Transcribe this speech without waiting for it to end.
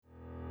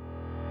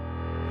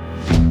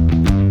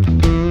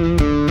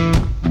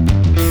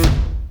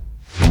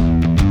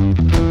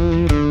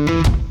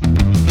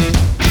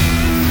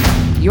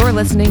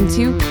listening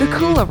to The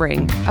Cooler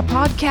Ring, a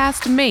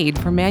podcast made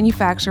for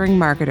manufacturing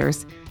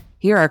marketers.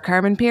 Here are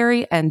Carmen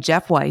Perry and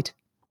Jeff White.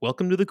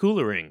 Welcome to The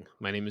Cooler Ring.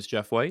 My name is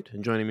Jeff White,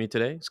 and joining me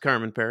today is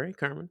Carmen Perry.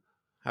 Carmen,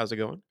 how's it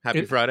going?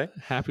 Happy Friday.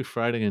 Happy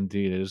Friday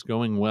indeed. It is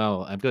going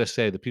well. I've got to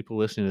say, the people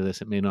listening to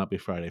this, it may not be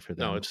Friday for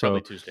them. No, it's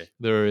probably Tuesday.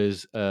 There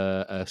is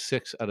a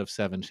 6 out of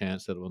 7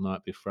 chance that it will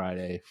not be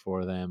Friday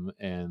for them,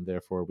 and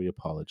therefore we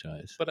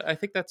apologize. But I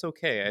think that's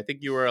okay. I think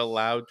you are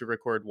allowed to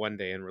record one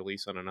day and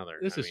release on another.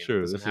 This is true.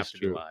 It doesn't This have is to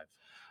true. be live.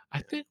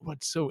 I think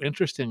what's so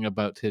interesting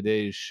about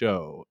today's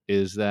show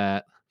is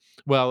that,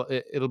 well,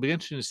 it'll be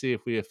interesting to see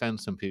if we offend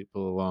some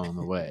people along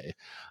the way,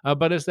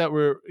 but is that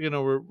we're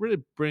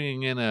really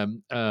bringing in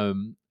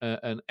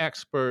an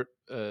expert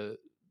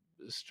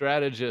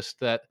strategist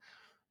that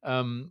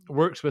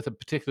works with a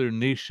particular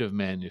niche of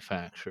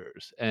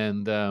manufacturers,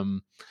 and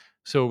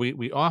so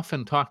we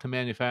often talk to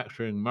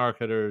manufacturing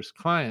marketers,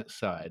 client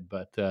side,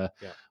 but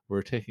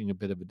we're taking a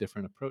bit of a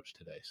different approach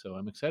today. So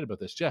I'm excited about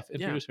this. Jeff,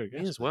 introduce our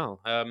guest. Me as well.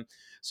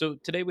 So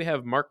today we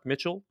have Mark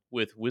Mitchell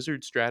with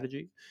Whizard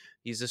Strategy.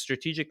 He's a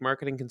strategic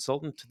marketing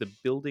consultant to the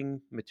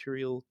building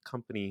material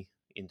company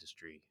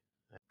industry.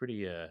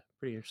 Pretty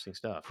interesting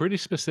stuff. Pretty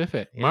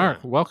specific. Yeah. Mark,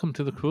 welcome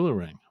to the Cooler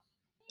Ring.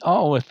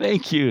 Oh, well,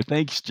 thank you.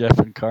 Thanks, Jeff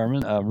and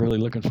Carmen. I'm really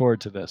looking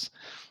forward to this.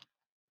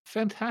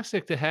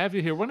 Fantastic to have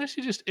you here. Why don't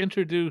you just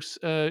introduce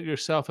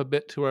yourself a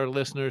bit to our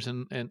listeners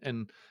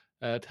and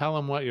tell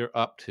them what you're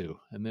up to,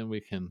 and then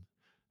we can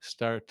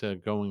start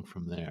going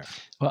from there.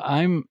 Well,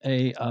 I'm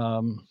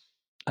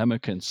a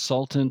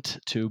consultant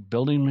to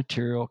building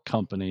material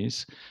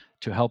companies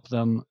to help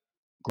them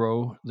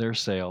grow their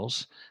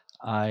sales.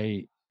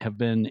 I have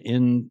been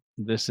in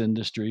this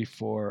industry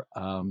for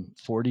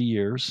 40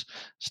 years.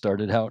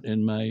 Started out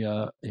in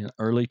my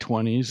early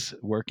 20s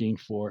working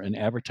for an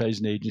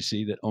advertising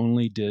agency that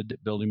only did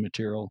building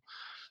material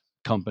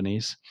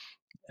companies.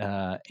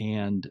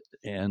 And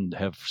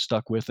have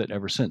stuck with it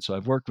ever since. So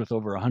I've worked with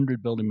over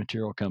 100 building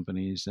material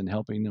companies and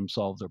helping them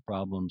solve their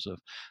problems of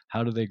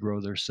how do they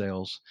grow their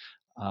sales.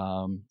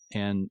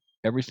 And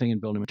everything in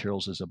building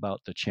materials is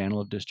about the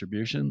channel of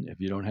distribution. If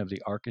you don't have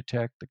the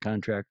architect, the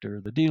contractor,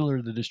 the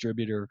dealer, the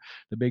distributor,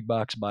 the big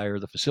box buyer,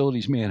 the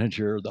facilities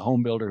manager, the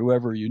home builder,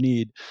 whoever you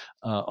need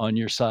on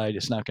your side,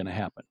 it's not going to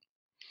happen.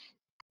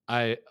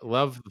 I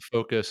love the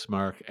focus,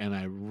 Mark, and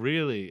I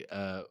really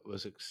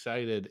was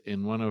excited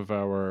in one of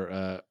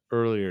our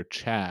earlier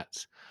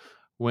chats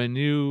when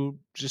you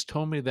just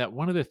told me that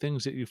one of the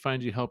things that you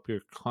find you help your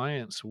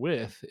clients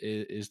with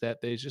is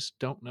that they just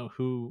don't know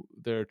who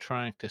they're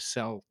trying to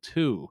sell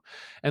to.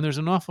 And there's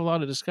an awful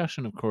lot of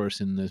discussion, of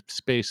course, in the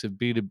space of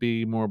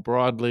B2B more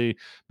broadly,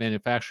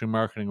 manufacturing,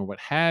 marketing, or what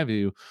have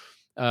you,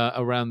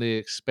 around the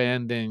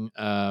expanding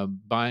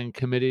buying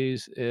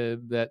committees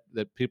that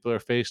people are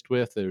faced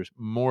with. There's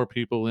more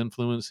people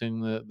influencing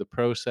the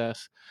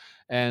process,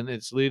 and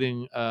it's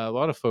leading a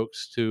lot of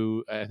folks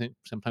to, I think,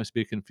 sometimes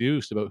be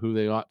confused about who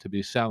they ought to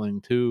be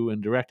selling to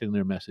and directing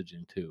their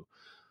messaging to.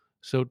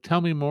 So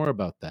tell me more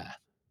about that.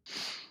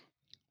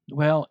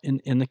 Well,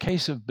 in the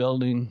case of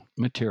building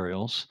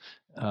materials,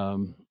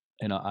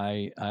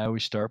 I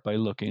always start by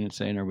looking and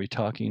saying, are we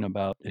talking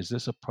about, is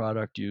this a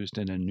product used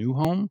in a new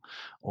home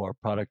or a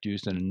product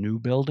used in a new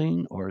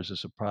building? Or is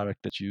this a product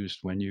that's used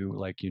when you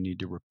need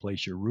to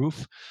replace your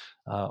roof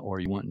or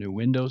you want new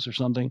windows or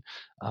something?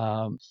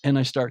 And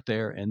I start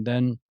there, and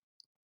then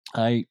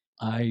I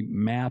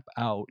map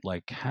out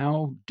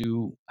how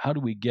do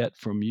we get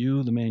from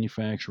you, the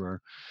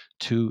manufacturer,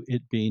 to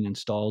it being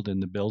installed in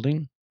the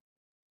building.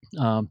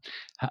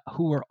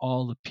 Who are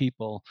all the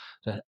people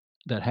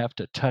that have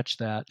to touch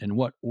that, and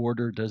what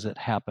order does it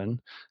happen?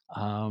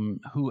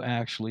 Who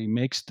actually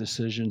makes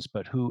decisions,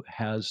 but who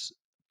has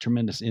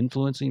tremendous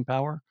influencing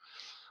power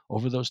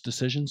over those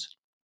decisions?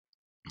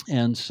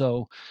 And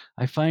so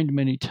I find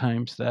many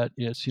times that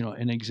it's,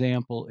 an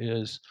example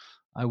is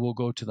I will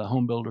go to the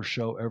home builder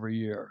show every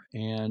year,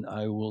 and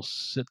I will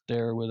sit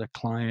there with a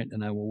client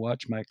and I will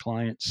watch my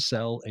client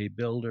sell a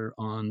builder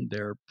on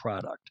their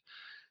product.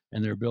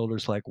 And their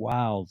builder's like,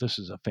 wow, this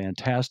is a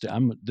fantastic,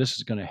 this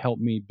is going to help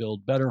me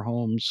build better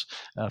homes,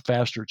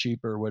 faster,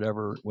 cheaper,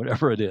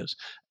 whatever it is.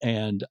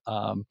 And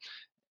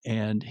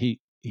he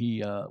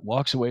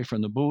walks away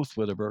from the booth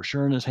with a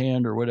brochure in his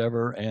hand or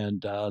whatever,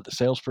 and the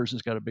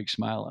salesperson's got a big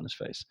smile on his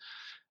face.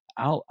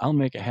 I'll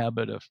make a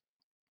habit of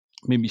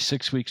maybe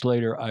 6 weeks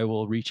later, I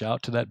will reach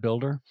out to that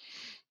builder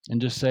and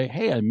just say,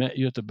 hey, I met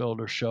you at the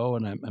builder show,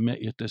 and I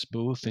met you at this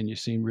booth, and you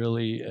seem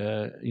really,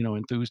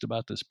 enthused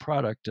about this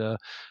product.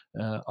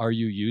 Are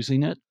you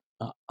using it?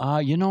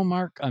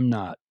 Mark, I'm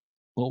not.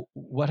 Well,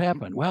 what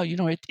happened? Well,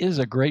 it is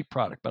a great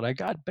product, but I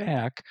got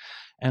back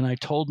and I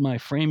told my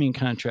framing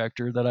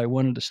contractor that I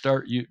wanted to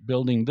start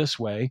building this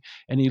way.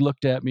 And he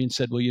looked at me and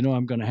said, well,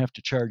 I'm going to have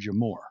to charge you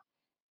more.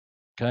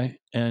 Okay.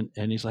 And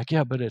he's like,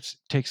 yeah, but it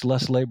takes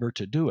less labor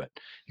to do it.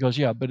 He goes,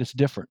 yeah, but it's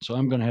different. So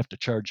I'm going to have to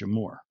charge you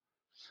more.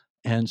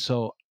 And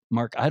so,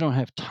 Mark, I don't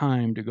have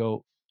time to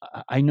go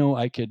I know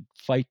I could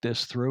fight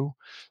this through,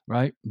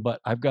 right?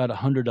 But I've got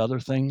 100 other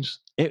things.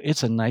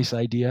 It's a nice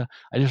idea.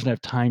 I just don't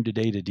have time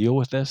today to deal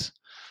with this.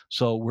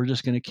 So we're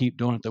just going to keep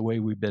doing it the way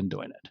we've been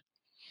doing it.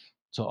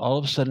 So all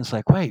of a sudden it's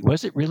like, wait,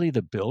 was it really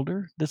the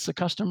builder that's the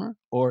customer,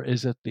 or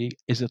is it the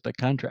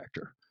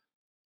contractor?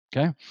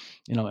 Okay.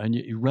 And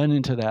you run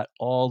into that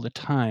all the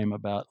time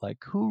about like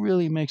who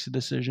really makes a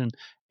decision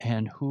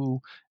and who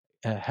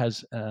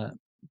has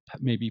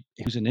maybe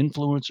who's an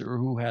influencer or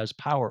who has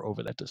power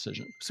over that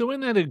decision. So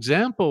in that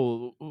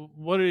example,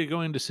 what are you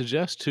going to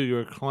suggest to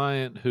your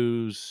client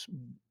who's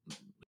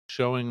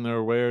showing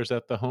their wares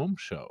at the home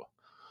show?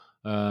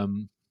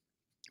 Um,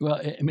 Well,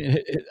 I mean,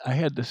 I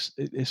had this.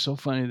 It's so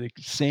funny. The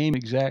same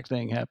exact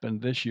thing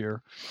happened this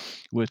year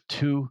with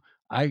two.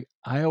 I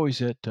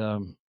always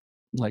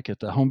like at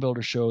the home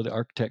builder show, the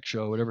architect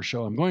show, whatever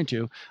show I'm going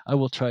to, I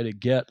will try to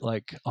get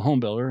like a home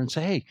builder and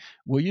say, hey,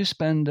 will you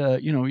spend a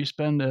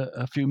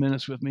few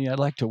minutes with me? I'd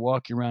like to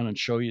walk you around and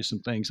show you some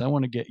things. I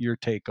want to get your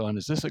take on.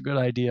 Is this a good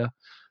idea?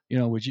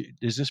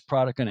 Is this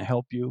product going to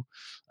help you?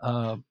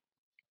 Uh,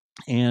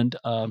 and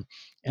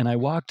I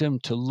walked him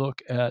to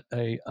look at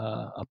a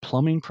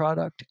plumbing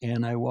product,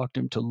 and I walked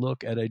him to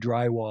look at a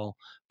drywall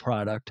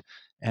product.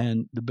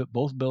 And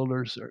both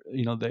builders,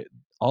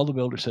 all the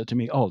builders said to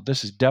me, "Oh,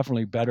 this is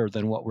definitely better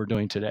than what we're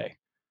doing today."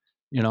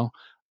 You know,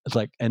 it's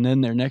like, and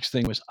then their next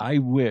thing was, "I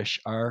wish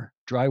our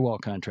drywall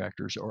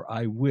contractors or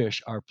I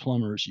wish our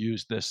plumbers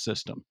used this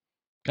system."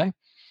 Okay,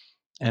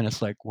 and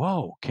it's like,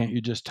 whoa, can't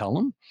you just tell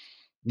them?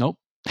 Nope.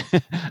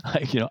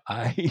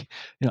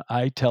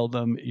 I tell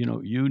them,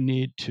 you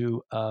need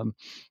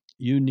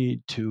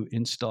to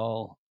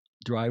install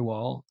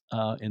drywall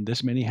in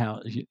this many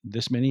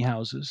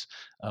houses.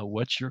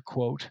 What's your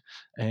quote?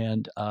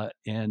 And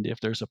if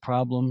there's a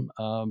problem,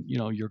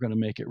 you're going to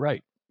make it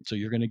right. So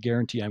you're going to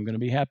guarantee I'm going to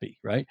be happy,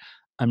 right?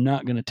 I'm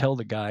not going to tell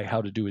the guy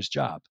how to do his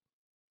job,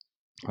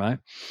 right?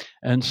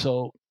 And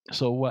so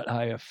what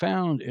I have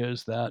found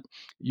is that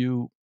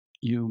you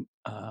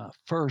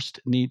first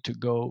need to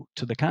go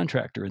to the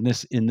contractor.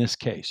 In this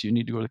case, you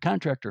need to go to the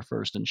contractor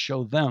first and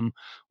show them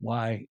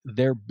why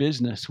their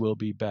business will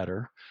be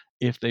better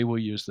if they will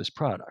use this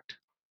product.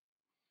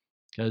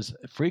 Because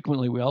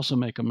frequently we also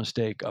make a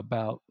mistake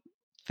about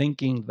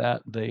thinking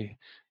that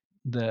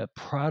the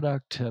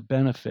product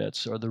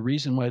benefits or the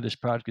reason why this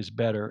product is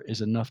better is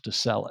enough to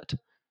sell it,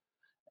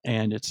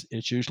 and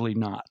it's usually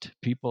not.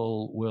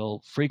 People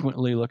will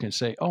frequently look and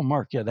say, "Oh,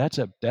 Mark, yeah, that's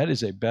a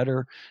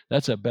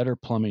better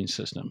plumbing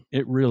system.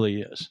 It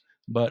really is,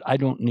 but I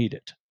don't need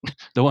it.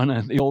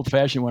 The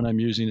old-fashioned one I'm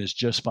using is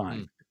just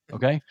fine." mm.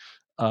 Okay,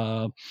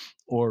 uh,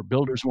 or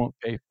builders won't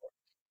pay.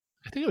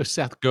 I think it was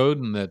Seth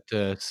Godin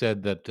that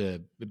said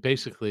that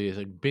basically is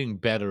like being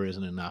better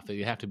isn't enough. That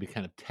you have to be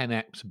kind of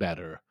 10x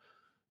better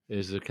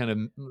is the kind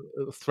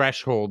of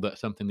threshold that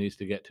something needs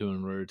to get to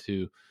in order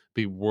to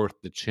be worth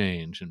the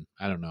change. And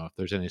I don't know if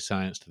there's any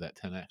science to that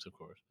 10x, of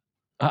course.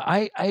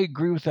 I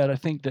agree with that. I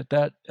think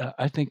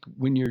I think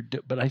when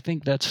but I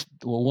think that's,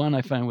 well, one,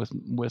 I find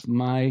with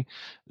my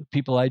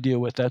people I deal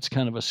with, that's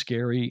kind of a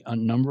scary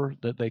number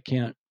that they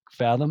can't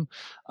fathom.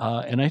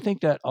 And I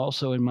think that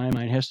also in my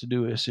mind has to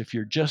do is if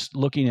you're just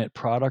looking at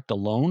product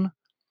alone,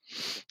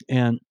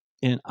 and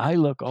I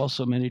look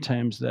also many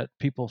times that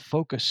people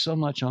focus so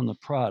much on the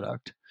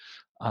product.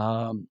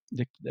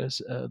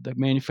 The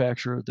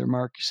manufacturer,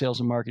 their sales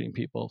and marketing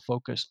people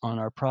focus on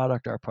our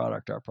product, our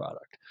product, our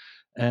product.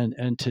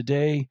 And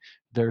today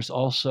there's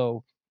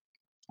also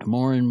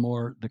more and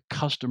more the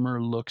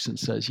customer looks and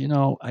says,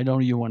 I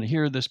don't even want to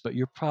hear this, but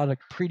your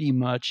product pretty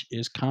much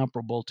is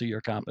comparable to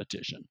your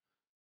competition.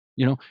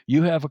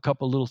 You have a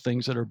couple little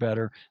things that are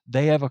better.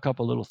 They have a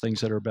couple little things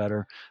that are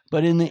better,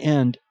 but in the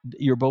end,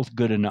 you're both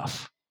good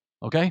enough.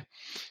 Okay.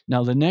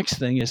 Now the next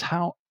thing is,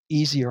 how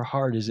easy or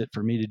hard is it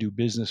for me to do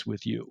business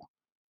with you?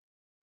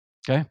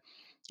 Okay.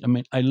 I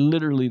mean, I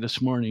literally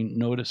this morning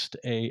noticed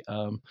a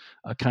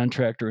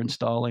contractor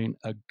installing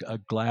a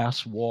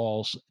glass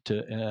walls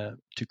to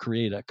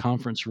create a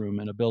conference room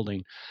in a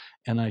building,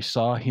 and I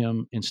saw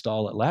him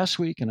install it last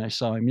week, and I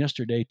saw him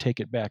yesterday take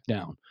it back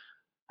down.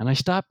 And I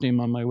stopped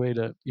him on my way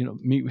to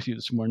meet with you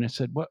this morning. I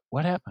said,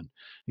 "What happened?"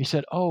 He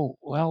said, "Oh,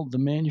 well, the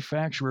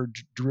manufacturer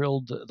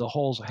drilled the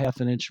holes a half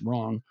an inch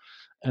wrong,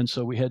 and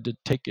so we had to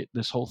take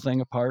this whole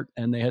thing apart,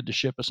 and they had to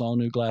ship us all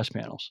new glass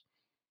panels."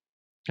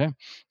 Okay.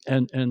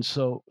 And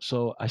so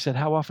I said,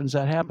 "How often does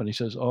that happen?" He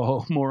says,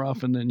 "Oh, more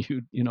often than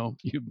you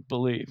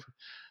believe."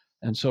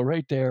 And so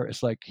right there,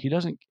 it's like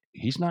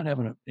he's not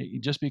having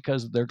just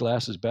because their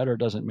glass is better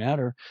doesn't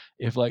matter.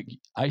 If like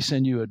I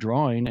send you a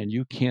drawing and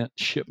you can't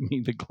ship me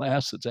the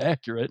glass that's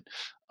accurate,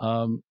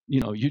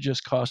 you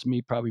just cost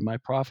me probably my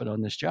profit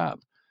on this job,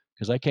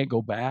 because I can't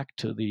go back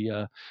to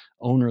the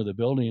owner of the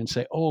building and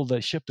say, "Oh,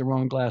 they shipped the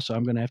wrong glass, so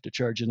I'm going to have to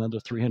charge another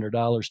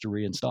 $300 to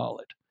reinstall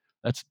it."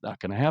 That's not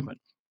going to happen.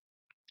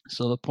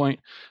 So the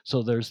point,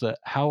 so there's the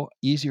how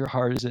easy or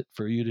hard is it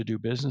for you to do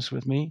business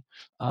with me,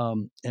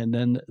 and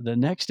then the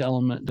next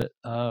element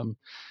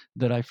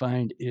that I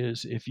find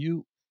is if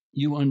you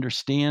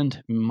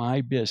understand my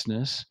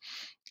business,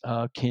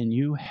 can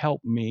you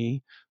help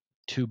me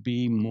to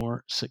be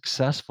more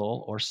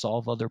successful or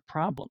solve other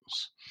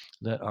problems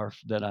that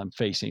I'm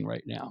facing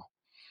right now?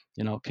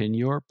 Can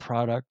your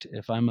product,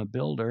 if I'm a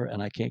builder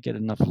and I can't get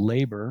enough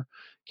labor,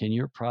 can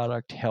your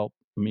product help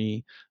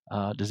me?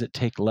 Does it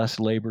take less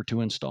labor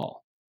to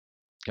install?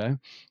 Okay.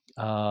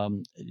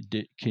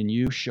 Can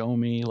you show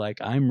me, like,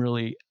 I'm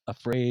really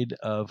afraid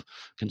of,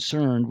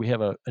 concerned, we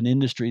have an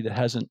industry that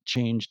hasn't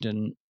changed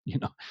in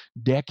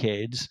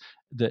decades,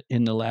 that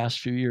in the last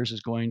few years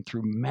is going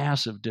through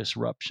massive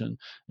disruption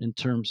in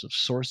terms of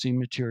sourcing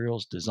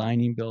materials,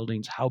 designing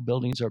buildings, how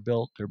buildings are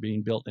built. They're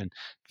being built in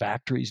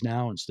factories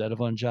now instead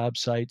of on job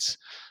sites.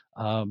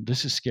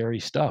 This is scary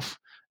stuff.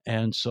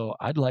 And so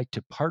I'd like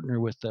to partner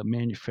with a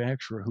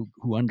manufacturer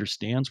who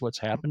understands what's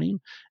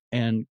happening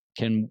and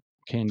can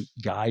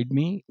guide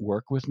me,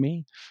 work with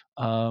me,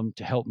 to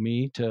help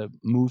me to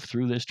move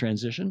through this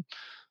transition.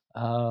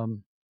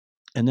 Um,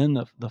 and then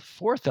the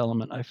fourth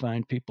element I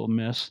find people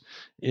miss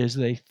is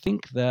they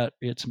think that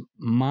it's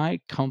my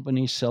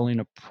company selling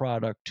a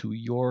product to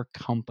your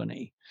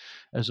company,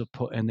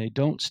 and they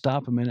don't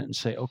stop a minute and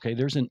say, okay,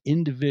 there's an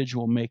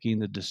individual making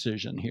the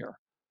decision here.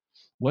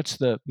 What's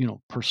the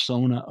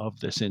persona of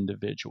this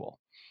individual?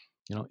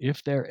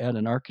 If they're at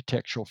an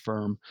architectural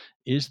firm,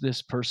 is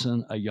this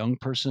person a young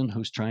person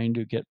who's trying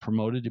to get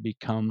promoted to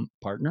become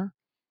partner?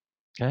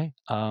 Okay.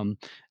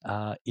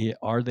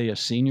 Are they a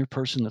senior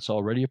person that's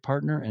already a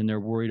partner and they're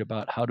worried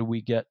about how do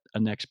we get a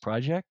next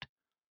project?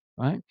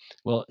 Right.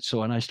 Well, so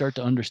when I start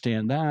to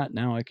understand that,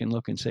 now I can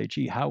look and say,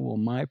 gee, how will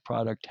my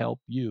product help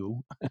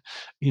you,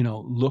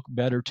 look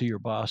better to your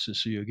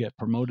bosses so you get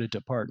promoted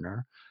to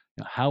partner?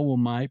 How will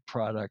my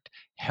product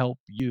help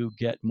you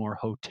get more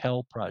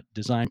hotel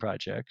design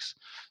projects?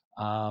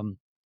 Um,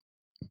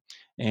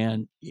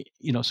 and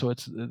so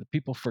it's the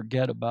people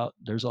forget about,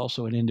 there's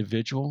also an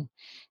individual,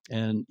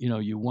 and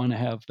you want to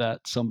have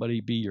that somebody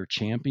be your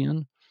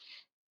champion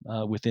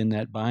within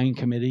that buying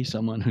committee,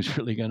 someone who's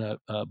really going to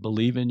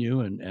believe in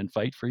you and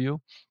fight for you.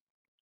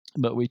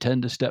 But we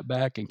tend to step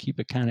back and keep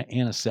it kind of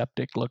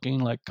antiseptic looking,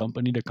 like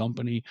company to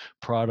company,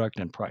 product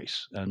and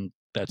price, and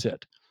that's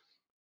it.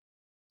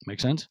 Make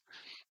sense?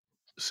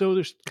 So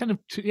there's kind of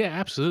yeah,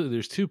 absolutely.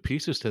 There's two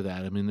pieces to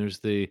that. I mean, there's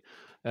the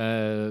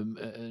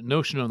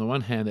notion on the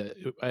one hand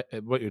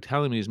that what you're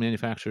telling me is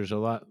manufacturers are a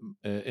lot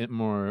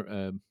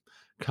more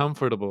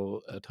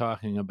comfortable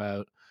talking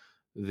about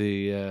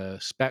the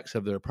specs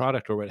of their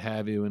product or what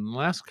have you, and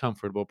less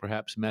comfortable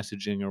perhaps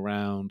messaging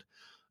around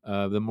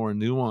the more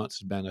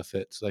nuanced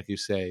benefits. Like you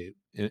say,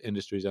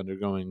 industries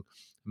undergoing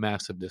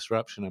massive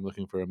disruption. I'm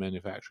looking for a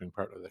manufacturing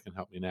partner that can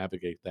help me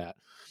navigate that.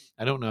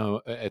 I don't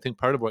know. I think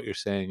part of what you're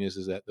saying is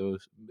that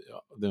those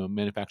the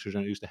manufacturers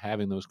aren't used to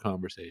having those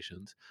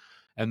conversations,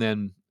 and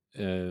then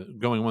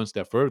going one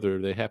step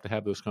further, they have to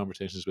have those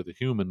conversations with a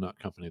human, not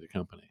company to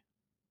company.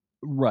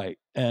 Right.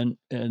 And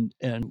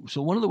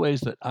so one of the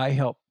ways that I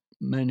help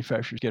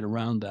manufacturers get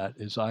around that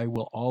is I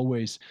will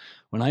always,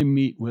 when I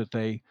meet with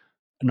an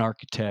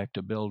architect,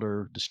 a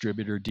builder,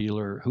 distributor,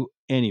 dealer,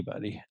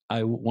 anybody,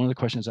 one of the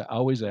questions I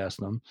always ask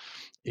them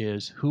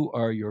is, who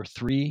are your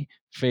three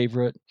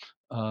favorite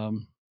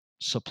um,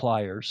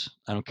 suppliers?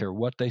 I don't care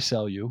what they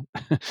sell you,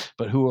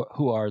 but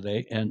who are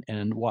they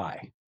and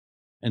why?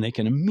 And they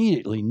can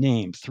immediately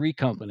name three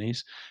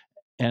companies,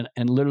 and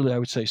literally I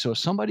would say, so if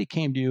somebody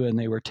came to you and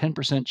they were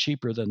 10%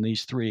 cheaper than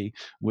these three,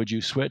 would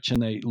you switch?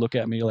 And they look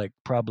at me like,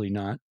 probably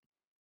not.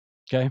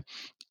 Okay.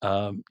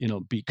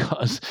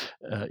 Because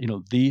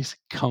these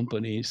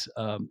companies,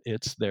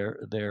 it's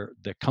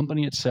the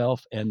company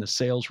itself, and the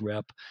sales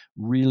rep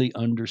really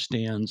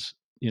understands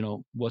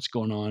what's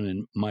going on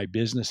in my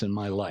business and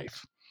my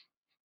life.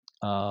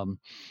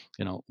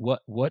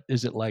 What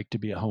is it like to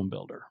be a home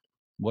builder?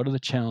 What are the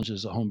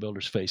challenges a home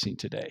builder's facing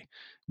today?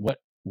 What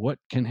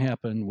can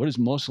happen? What is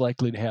most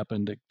likely to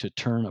happen to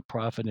turn a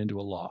profit into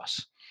a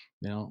loss?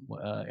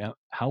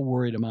 How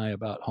worried am I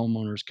about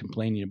homeowners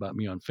complaining about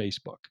me on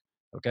Facebook?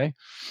 Okay.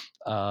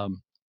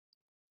 um,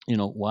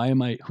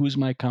 who's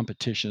my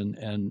competition,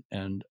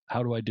 and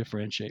how do I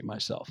differentiate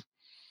myself?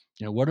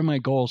 What are my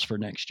goals for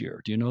next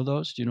year? Do you know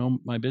those? Do you know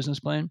my business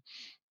plan?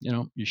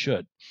 You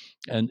should.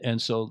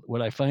 And so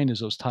what I find is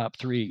those top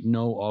three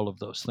know all of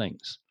those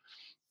things.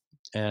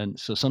 And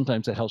so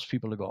sometimes that helps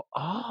people to go,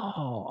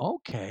 oh,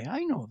 okay,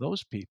 I know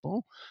those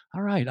people.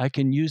 All right, I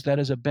can use that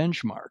as a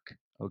benchmark.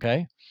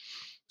 Okay.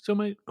 So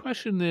my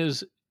question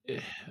is,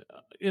 eh,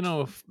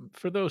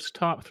 for those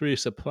top three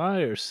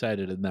suppliers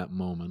cited in that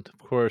moment, of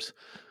course,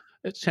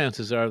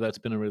 chances are that's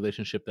been a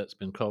relationship that's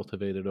been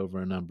cultivated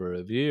over a number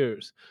of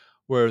years.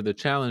 Where the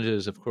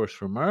challenges, of course,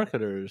 for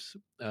marketers,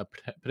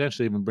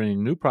 potentially even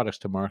bringing new products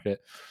to market,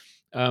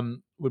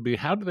 would be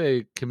how do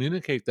they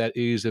communicate that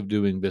ease of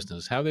doing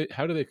business? How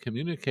do they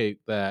communicate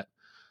that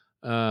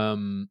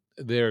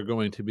they're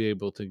going to be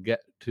able to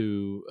get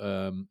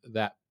to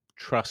that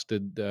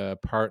trusted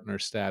partner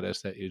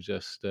status that you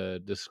just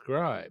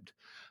described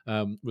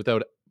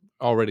without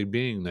already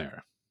being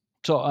there?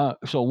 So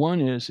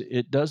one is,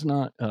 it does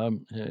not.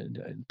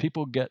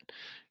 People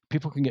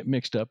people can get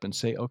mixed up and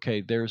say,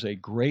 okay, there's a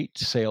great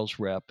sales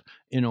rep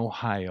in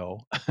Ohio,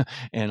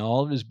 and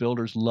all of his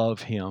builders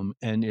love him,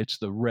 and it's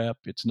the rep,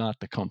 it's not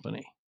the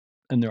company.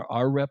 And there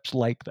are reps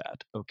like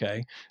that,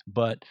 okay?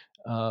 But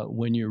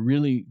when you're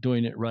really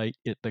doing it right,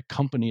 the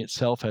company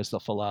itself has the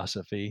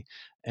philosophy,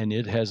 and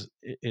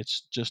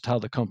it's just how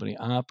the company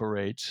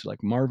operates.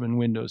 Like Marvin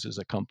Windows is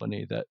a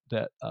company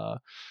that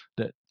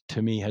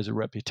to me has a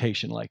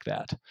reputation like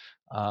that.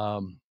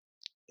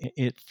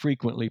 It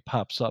frequently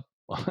pops up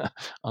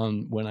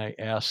on when I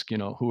ask,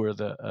 who are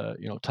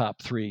the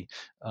top three.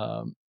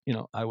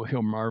 I will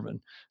hear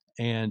Marvin,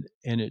 and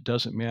it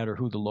doesn't matter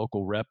who the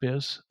local rep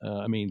is.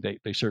 I mean,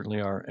 they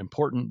certainly are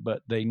important,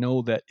 but they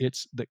know that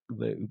it's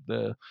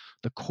the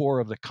core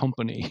of the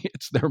company.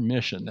 It's their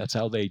mission. That's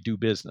how they do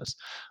business.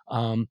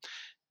 And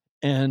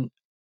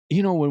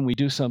when we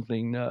do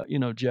something,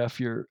 Jeff,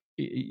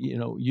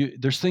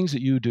 there's things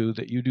that you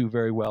do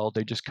very well.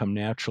 They just come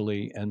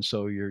naturally, and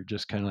so you're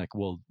just kind of like,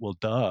 well,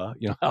 duh.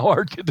 How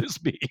hard could this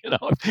be?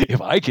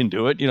 If I can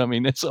do it, I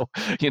mean, it's so,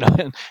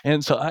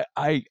 and so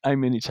I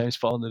many times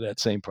fall into that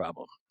same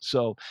problem.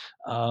 So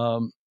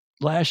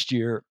last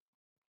year,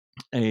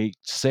 a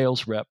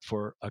sales rep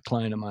for a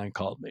client of mine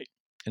called me,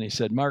 and he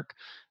said, Mark,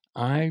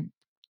 I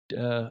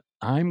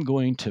I'm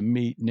going to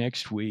meet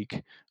next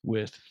week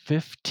with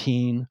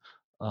 15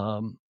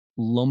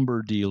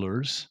 lumber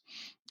dealers.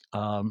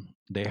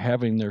 They're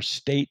having their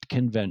state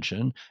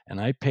convention,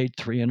 and I paid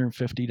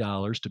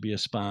 $350 to be a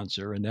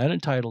sponsor, and that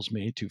entitles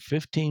me to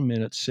 15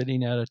 minutes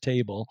sitting at a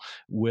table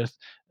with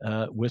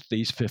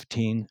these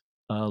 15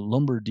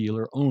 lumber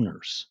dealer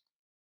owners.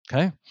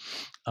 Okay,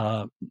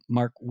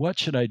 Mark, what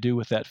should I do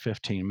with that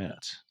 15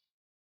 minutes?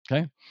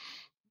 Okay,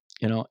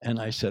 and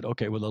I said,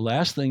 okay, well, the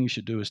last thing you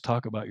should do is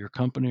talk about your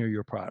company or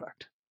your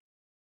product.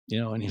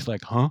 And he's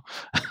like, huh?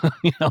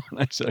 And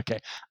I said, okay,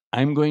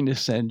 I'm going to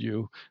send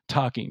you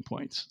talking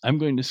points. I'm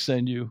going to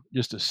send you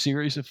just a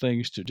series of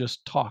things to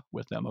just talk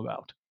with them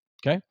about.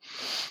 Okay.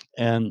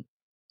 And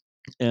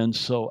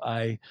so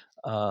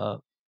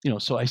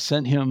so I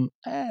sent him,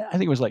 I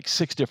think it was like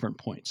 6 different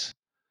points.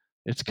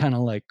 It's kind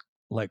of like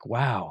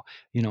wow,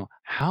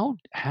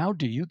 how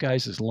do you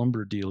guys as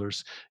lumber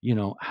dealers,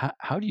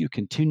 how do you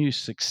continue to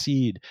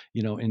succeed,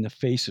 in the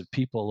face of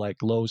people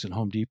like Lowe's and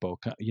Home Depot,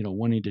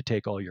 wanting to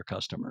take all your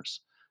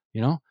customers?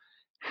 You know,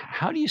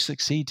 how do you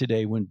succeed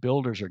today when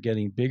builders are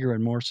getting bigger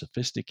and more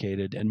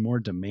sophisticated and more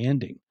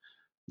demanding,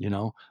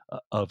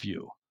 of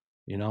you?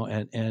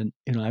 And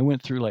I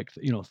went through like,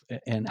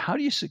 and how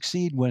do you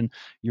succeed when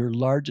your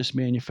largest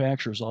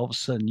manufacturers all of a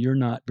sudden you're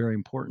not very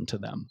important to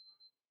them?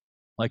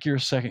 Like you're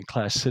a second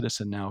class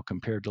citizen now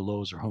compared to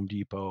Lowe's or Home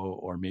Depot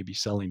or maybe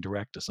selling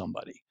direct to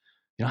somebody.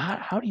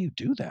 How do you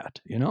do that?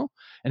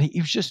 And he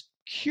was just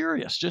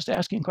curious, just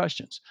asking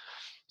questions.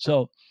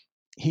 So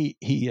he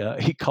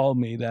called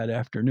me that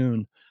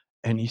afternoon,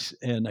 and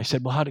I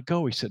said, well, how'd it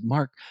go? He said,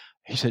 Mark,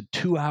 he said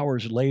 2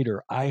 hours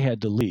later I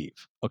had to leave,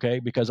 okay,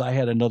 because I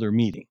had another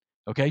meeting.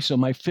 Okay, so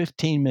my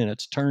 15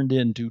 minutes turned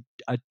into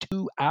a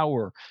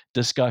 2-hour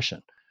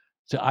discussion.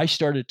 So I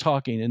started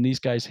talking, and these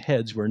guys'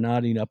 heads were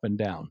nodding up and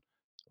down.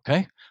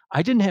 Okay.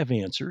 I didn't have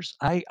answers.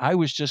 I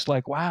was just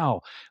like,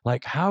 wow,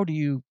 like, how do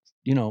you,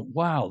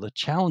 wow, the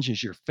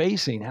challenges you're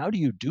facing, how do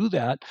you do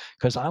that?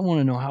 Because I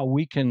want to know how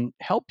we can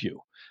help you.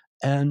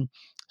 And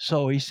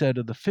so he said,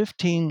 of the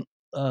 15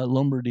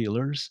 lumber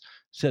dealers,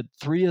 said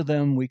 3 of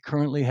them we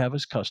currently have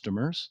as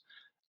customers.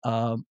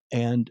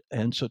 And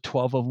so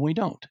 12 of them we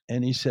don't.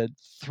 And he said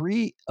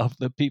 3 of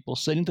the people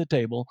sitting at the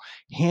table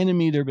handed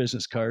me their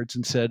business cards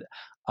and said,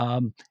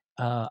 um,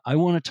 I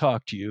want to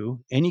talk to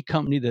you. Any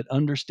company that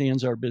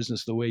understands our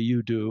business the way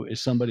you do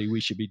is somebody we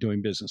should be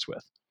doing business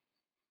with.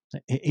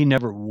 He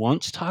never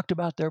once talked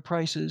about their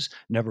prices,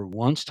 never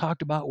once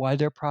talked about why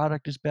their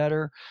product is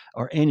better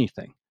or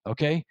anything.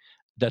 Okay.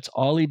 That's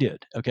all he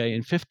did. Okay.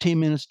 And 15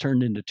 minutes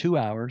turned into 2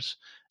 hours.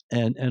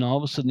 And all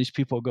of a sudden these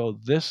people go,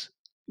 this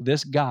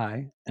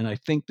guy, and I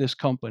think this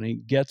company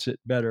gets it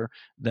better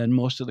than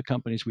most of the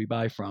companies we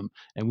buy from.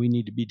 And we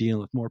need to be dealing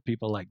with more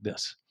people like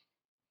this.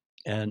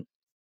 And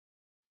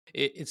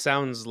It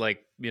sounds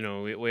like,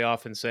 we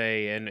often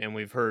say, and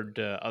we've heard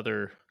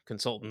other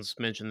consultants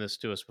mention this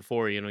to us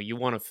before. You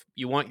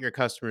want your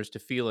customers to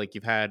feel like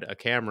you've had a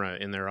camera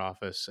in their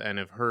office and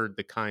have heard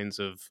the kinds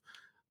of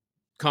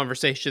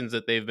conversations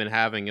that they've been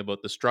having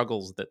about the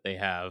struggles that they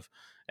have,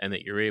 and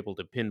that you're able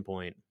to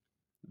pinpoint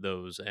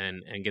those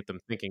and get them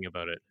thinking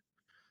about it.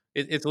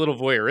 It's a little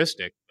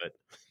voyeuristic,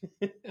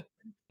 but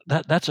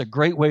that's a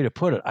great way to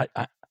put it.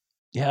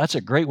 Yeah, that's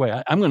a great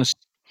way. I'm going to.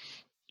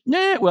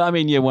 Nah, well, I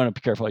mean, you want to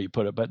be careful how you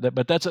put it, but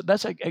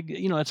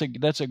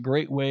that's a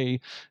great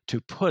way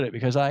to put it,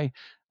 because I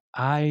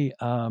I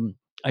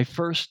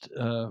first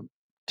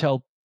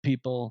tell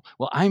people,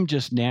 well, I'm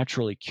just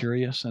naturally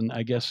curious, and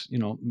I guess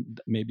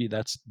maybe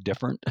that's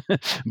different,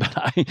 but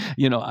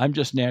I'm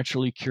just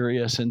naturally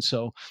curious, and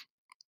so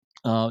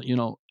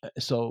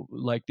so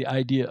like the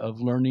idea of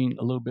learning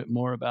a little bit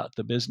more about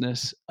the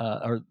business,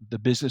 or the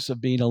business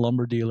of being a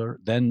lumber dealer,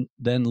 then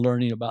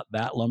learning about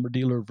that lumber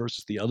dealer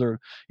versus the other,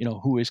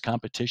 who his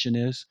competition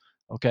is.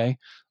 Okay.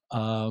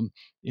 Um,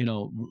 you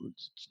know,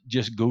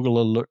 just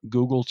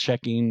Google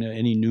checking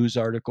any news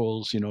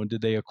articles.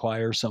 Did they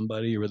acquire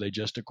somebody, or were they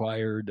just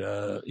acquired?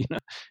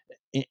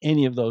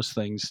 Any of those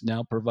things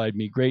now provide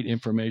me great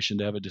information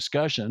to have a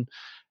discussion.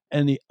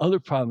 And the other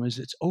problem is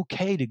it's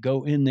okay to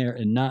go in there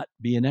and not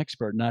be an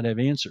expert, not have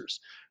answers.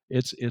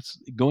 It's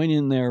going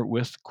in there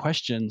with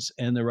questions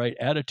and the right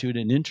attitude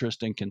and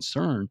interest and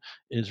concern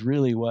is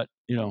really what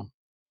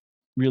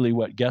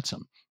gets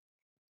them.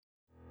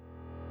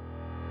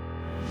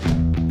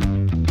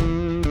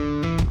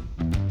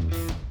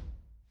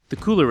 The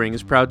Cooler Ring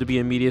is proud to be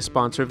a media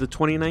sponsor of the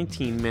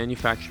 2019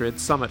 Manufacture Ed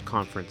Summit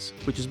Conference,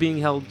 which is being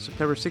held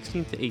September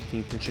 16th to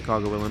 18th in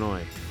Chicago,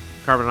 Illinois.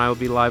 Carmen and I will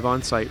be live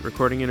on site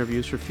recording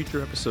interviews for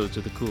future episodes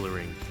of The Cooler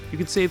Ring. You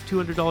can save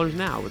 $200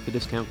 now with the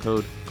discount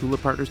code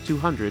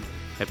CoolerPartners200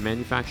 at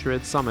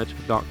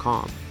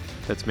manufactureedsummit.com.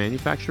 That's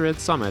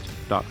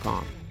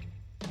manufactureedsummit.com.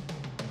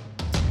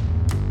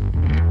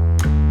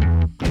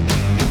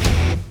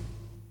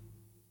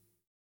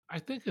 I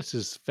think this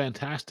is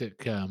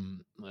fantastic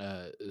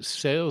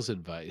sales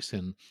advice,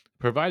 and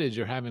provided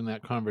you're having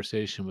that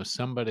conversation with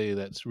somebody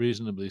that's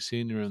reasonably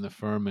senior in the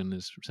firm and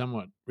is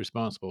somewhat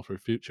responsible for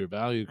future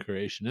value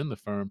creation in the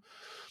firm,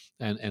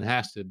 and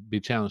has to be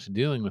challenged to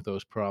dealing with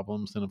those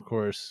problems, then of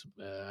course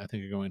I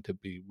think you're going to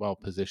be well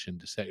positioned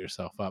to set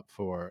yourself up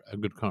for a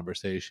good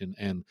conversation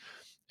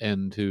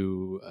and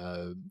to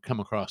come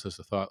across as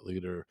a thought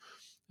leader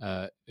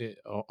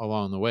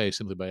along the way,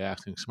 simply by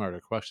asking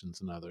smarter questions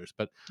than others.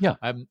 But Yeah.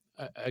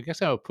 I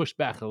guess I would push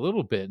back a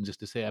little bit and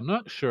just to say I'm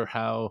not sure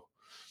how,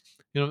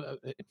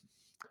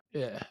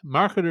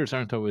 marketers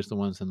aren't always the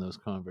ones in those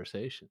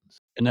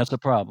conversations. And that's a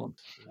problem.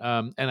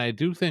 And I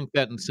do think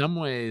that in some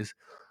ways,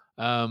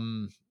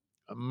 um,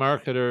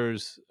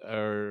 marketers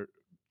are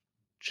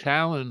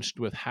challenged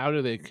with how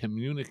do they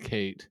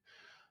communicate.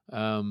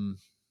 Um,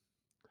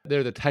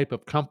 they're the type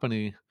of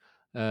company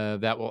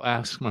that will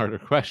ask smarter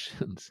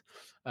questions.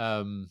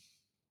 Um,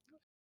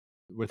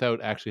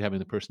 Without actually having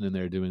the person in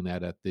there doing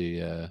that at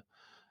the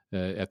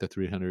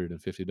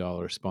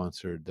 $350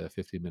 sponsored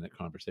 50-minute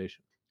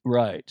conversation.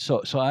 Right.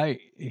 So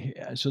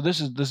this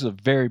is a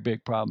very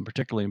big problem,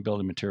 particularly in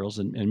building materials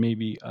and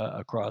maybe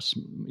across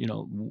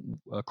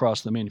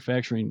across the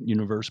manufacturing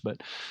universe.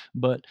 But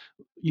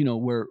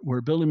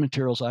where building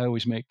materials, I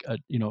always make a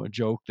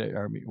joke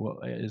that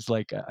is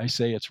like I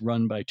say it's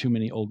run by too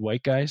many old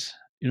white guys.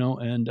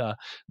 And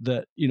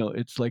that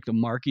it's like the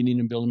marketing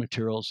in building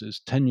materials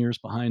is 10 years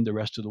behind the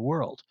rest of the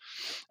world,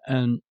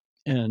 and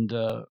and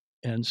uh,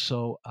 and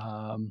so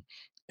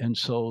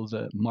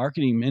the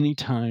marketing many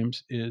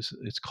times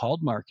it's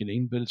called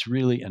marketing, but it's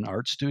really an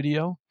art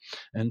studio,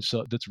 and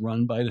so that's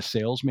run by the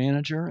sales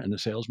manager, and the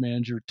sales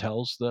manager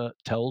tells the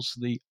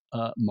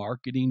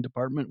marketing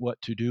department what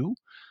to do.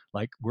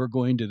 Like, we're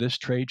going to this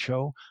trade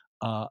show.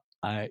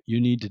 You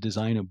need to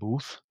design a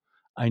booth.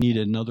 I need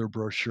another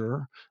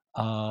brochure.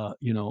 I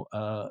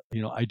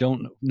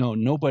don't know.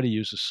 Nobody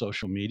uses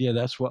social media.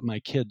 That's what my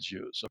kids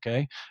use.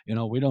 Okay,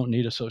 we don't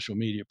need a social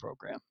media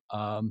program.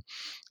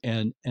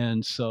 And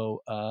and so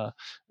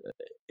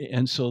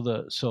and so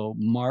the so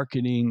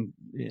marketing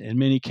in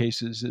many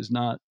cases is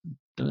not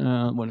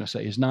what do I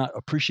say is not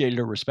appreciated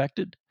or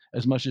respected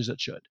as much as it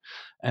should.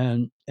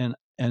 And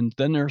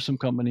then there are some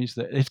companies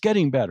that it's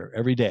getting better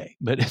every day,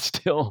 but it's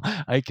still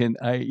I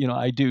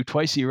do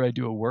twice a year. I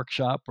do a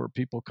workshop where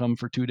people come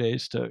for 2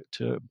 days to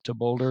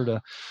Boulder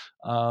to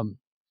um,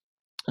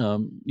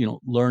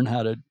 learn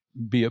how to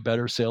be a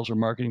better sales or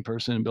marketing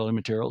person in building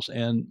materials.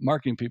 And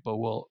marketing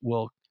people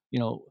will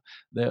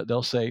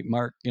they'll say,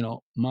 Mark,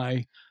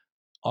 my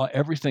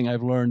everything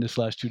I've learned this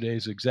last 2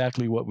 days is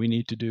exactly what we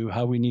need to do,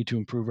 how we need to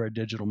improve our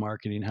digital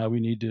marketing, how we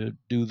need to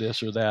do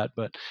this or that.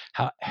 But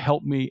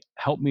help me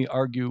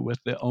argue with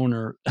the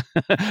owner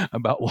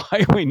about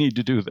why we need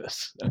to do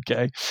this.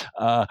 Okay,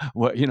 how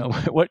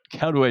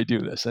do I do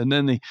this? And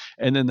then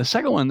the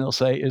second one they'll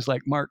say is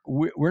like, Mark,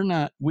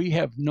 we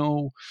have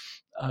no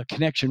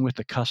connection with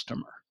the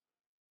customer.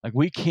 Like,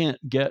 we can't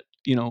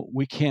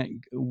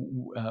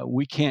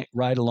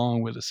ride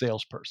along with a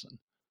salesperson,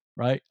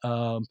 right?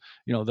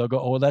 They'll go,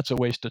 oh, that's a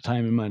waste of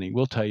time and money.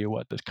 We'll tell you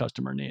what the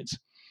customer needs.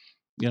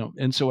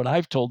 And so what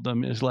I've told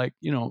them is like,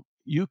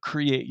 you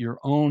create your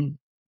own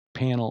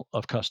panel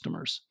of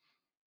customers.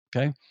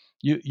 Okay,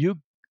 you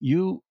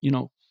you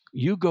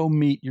you go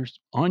meet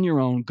on your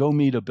own. Go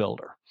meet a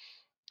builder.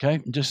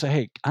 Okay, just say,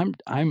 hey,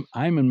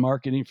 I'm in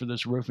marketing for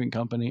this roofing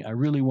company. I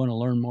really want to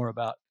learn more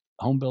about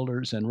home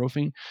builders and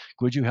roofing.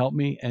 Would you help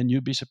me? And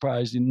you'd be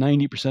surprised.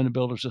 90% of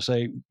builders will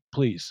say,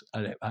 please.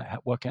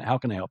 How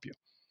can I help you?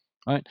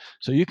 Right.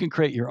 So you can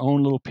create your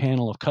own little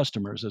panel of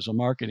customers as a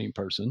marketing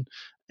person,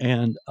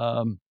 and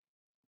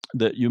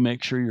that you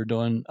make sure you're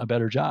doing a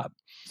better job.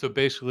 So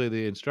basically,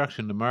 the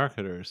instruction to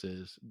marketers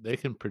is they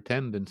can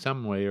pretend in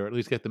some way, or at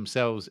least get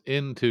themselves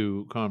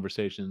into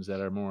conversations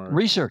that are more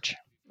Research.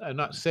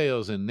 not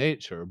sales in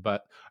nature,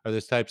 but are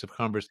these types of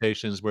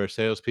conversations where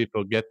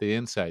salespeople get the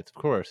insights.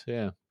 Of course,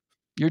 yeah.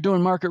 You're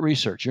doing market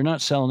research. You're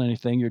not selling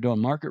anything. You're doing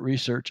market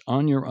research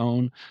on your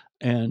own.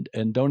 and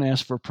don't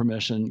ask for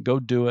permission. Go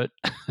do it.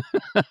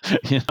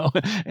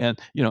 And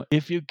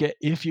if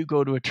you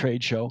go to a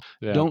trade show,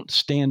 Yeah. don't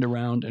stand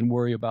around and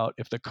worry about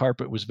if the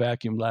carpet was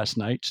vacuumed last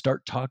night.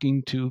 Start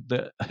talking to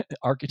the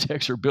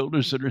architects or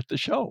builders that are at the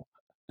show.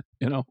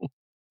 you know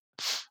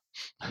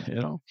you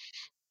know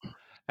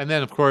And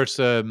then, of course,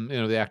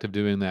 the act of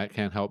doing that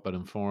can't help but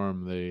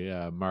inform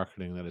the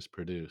marketing that is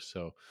produced.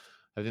 So,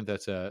 I think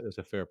that's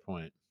a fair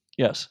point.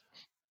 yes.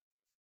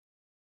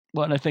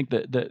 Well, and I think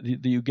that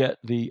you get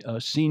the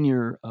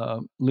senior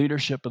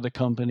leadership of the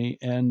company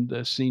and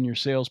the senior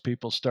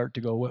salespeople start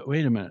to go,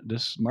 wait a minute,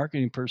 this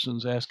marketing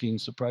person's asking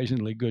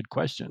surprisingly good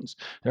questions.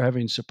 They're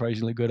having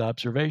surprisingly good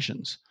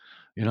observations.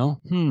 You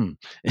know,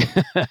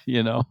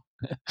 you know,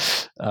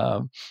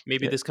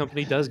 Maybe this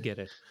company does get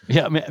it.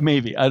 yeah,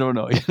 maybe, I don't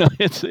know.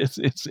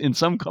 It's in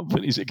some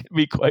companies it can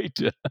be quite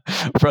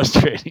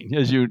frustrating,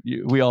 as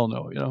we all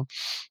know.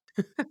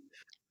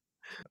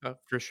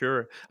 For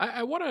sure.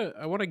 I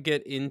want to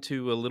get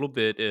into a little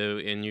bit,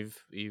 and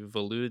you've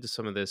alluded to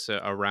some of this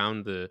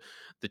around the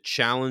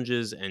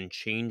challenges and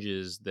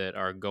changes that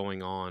are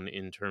going on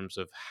in terms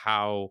of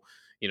how,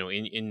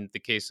 in the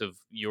case of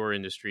your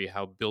industry,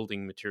 how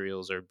building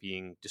materials are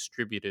being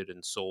distributed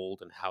and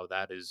sold, and how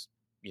that is,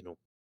 you know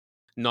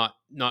not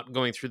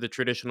going through the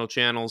traditional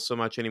channels so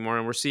much anymore.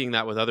 And we're seeing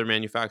that with other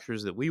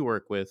manufacturers that we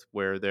work with,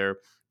 where their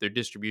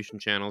distribution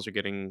channels are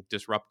getting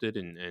disrupted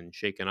and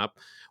shaken up.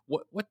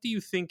 What do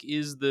you think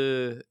is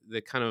the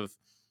kind of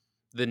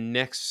the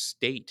next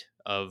state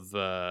of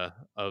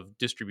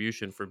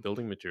distribution for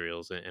building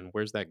materials, and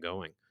where's that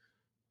going?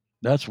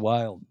 That's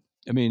wild.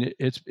 I mean,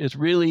 it's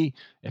really,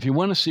 if you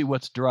want to see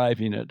what's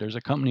driving it, there's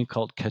a company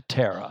called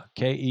Katerra,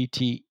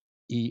 Keterra,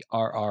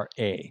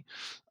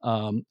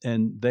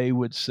 and they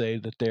would say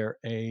that they're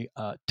a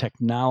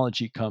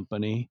technology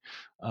company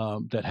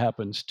that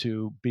happens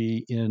to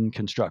be in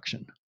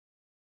construction.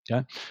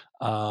 Okay,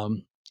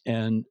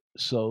 and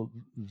so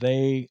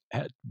they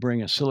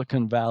bring a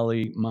Silicon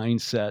Valley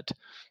mindset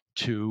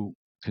to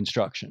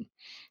construction.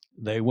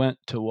 They went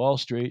to Wall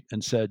Street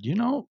and said,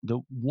 the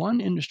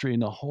one industry in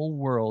the whole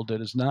world that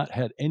has not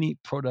had any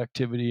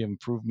productivity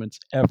improvements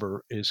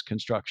ever is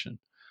construction.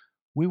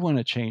 We want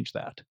to change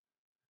that.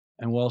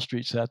 And Wall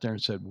Street sat there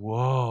and said,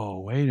 whoa,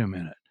 wait a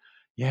minute.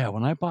 Yeah,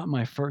 when I bought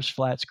my first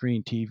flat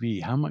screen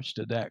TV, how much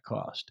did that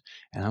cost?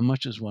 And how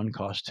much does one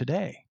cost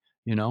today?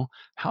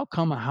 How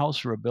come a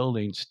house or a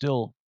building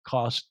still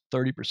costs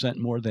 30%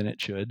 more than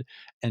it should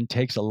and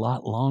takes a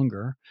lot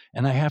longer?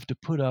 And I have to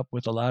put up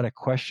with a lot of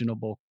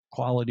questionable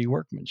quality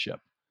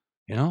workmanship.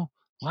 You know,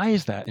 why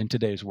is that in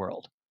today's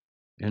world?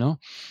 You know,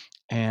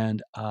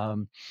 and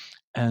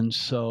and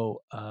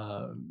so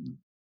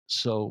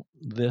so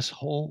this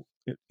whole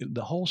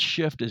the whole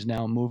shift is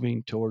now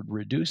moving toward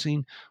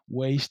reducing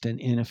waste and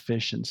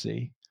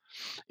inefficiency.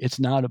 It's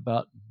not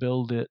about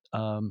build it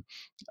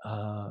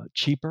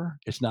cheaper.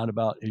 It's not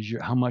about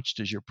how much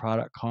does your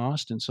product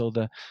cost. And so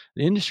the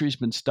industry's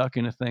been stuck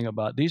in a thing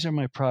about these are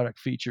my product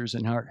features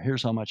and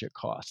here's how much it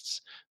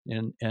costs.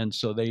 And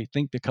so they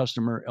think the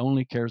customer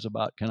only cares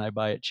about, can I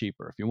buy it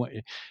cheaper?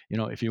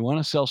 If you want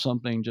to sell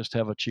something, just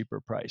have a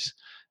cheaper price.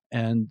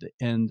 And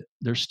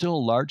there's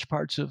still large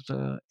parts of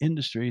the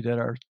industry that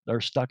are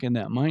stuck in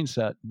that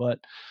mindset, but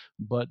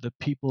the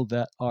people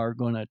that are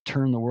going to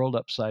turn the world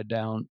upside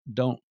down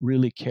don't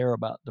really care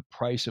about the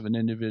price of an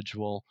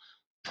individual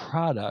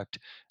product.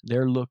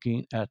 They're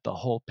looking at the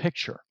whole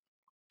picture.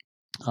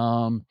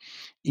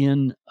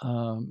 In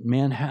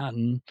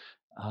Manhattan,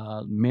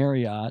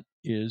 Marriott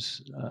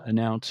is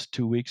announced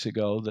 2 weeks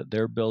ago that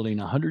they're building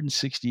a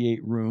 168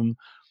 room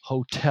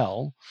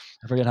hotel.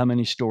 I forget how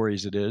many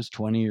stories it is,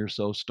 20 or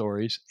so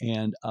stories,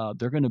 and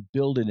they're going to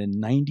build it in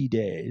 90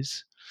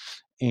 days.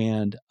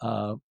 And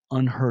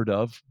unheard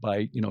of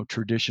by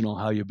traditional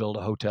how you build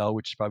a hotel,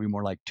 which is probably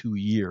more like 2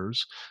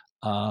 years.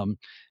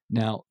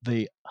 Now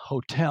the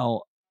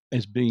hotel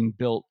is being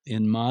built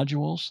in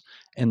modules,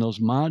 and those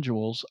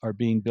modules are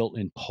being built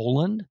in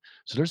Poland.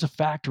 So there's a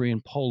factory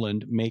in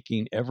Poland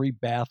making every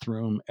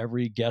bathroom,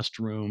 every guest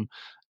room,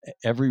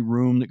 every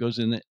room that goes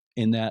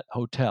in that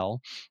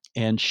hotel,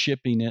 and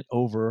shipping it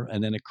over,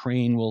 and then a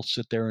crane will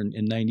sit there and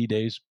in 90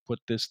 days put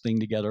this thing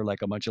together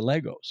like a bunch of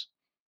Legos.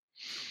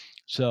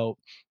 So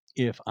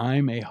if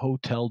I'm a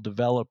hotel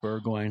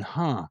developer going,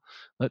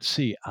 let's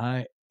see,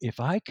 if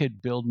I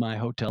could build my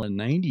hotel in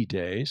 90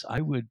 days,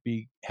 I would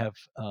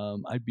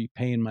I'd be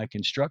paying my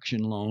construction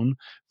loan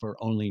for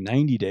only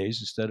 90 days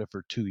instead of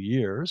for 2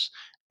 years.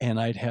 And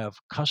I'd have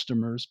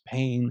customers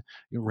paying,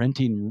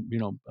 renting,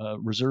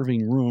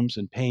 reserving rooms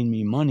and paying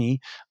me money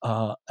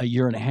a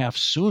year and a half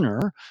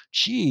sooner.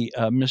 Gee,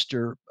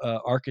 Mr.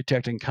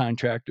 Architect and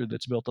contractor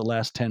that's built the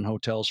last 10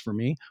 hotels for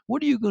me,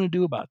 what are you going to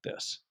do about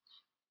this?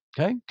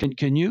 Okay,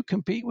 can you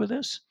compete with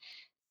this?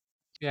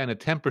 Yeah, and a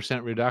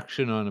 10%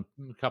 reduction on a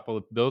couple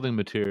of building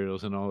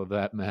materials and all of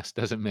that mess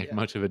doesn't make Yeah.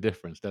 much of a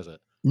difference, does it?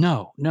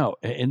 No, no.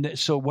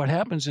 So what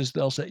happens is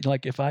they'll say,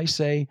 like, if I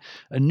say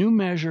a new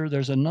measure,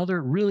 there's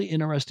another really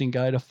interesting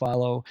guy to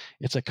follow.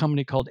 It's a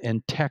company called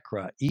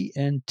Entekra,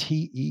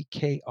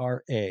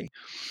 Entekra,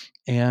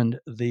 and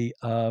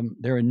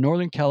they're in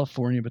Northern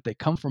California, but they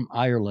come from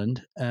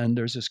Ireland. And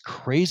there's this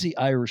crazy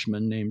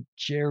Irishman named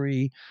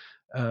Jerry,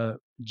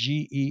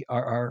 Gerry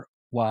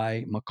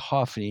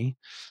McCaffrey,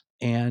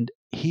 and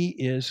he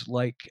is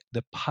like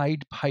the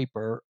Pied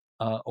Piper,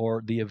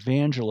 or the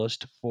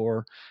evangelist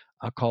for,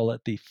 I'll call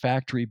it, the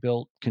factory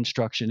built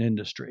construction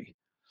industry.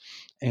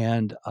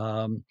 And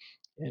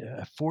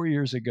 4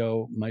 years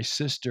ago, my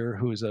sister,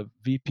 who is a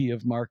VP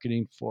of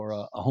marketing for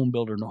a home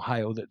builder in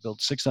Ohio that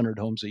builds 600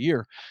 homes a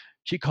year,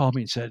 she called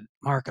me and said,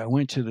 "Mark, I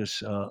went to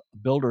this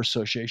builder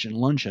association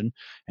luncheon,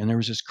 and there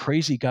was this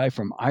crazy guy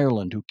from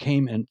Ireland who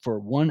came and for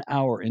 1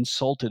 hour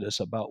insulted us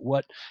about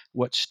what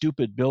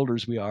stupid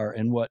builders we are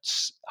and what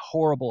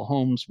horrible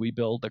homes we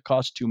build that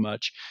cost too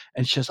much."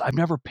 And she says, "I've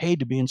never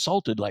paid to be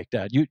insulted like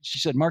that." She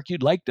said, "Mark,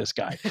 you'd like this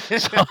guy."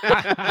 So,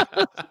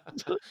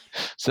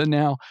 so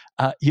now,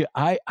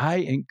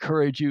 I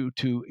encourage you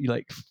to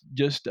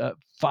just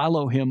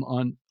follow him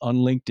on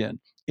LinkedIn.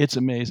 It's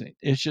amazing.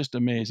 It's just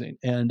amazing.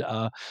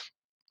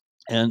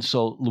 And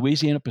so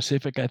Louisiana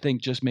Pacific, I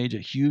think, just made a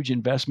huge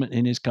investment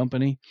in his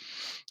company.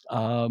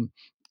 Um,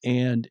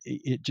 and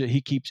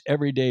he keeps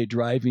every day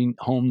driving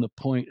home the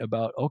point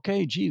about,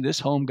 okay, gee, this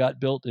home got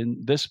built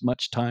in this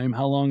much time.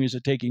 How long is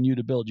it taking you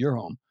to build your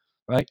home?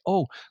 Right?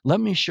 Oh,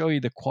 let me show you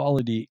the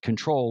quality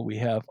control we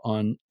have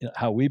on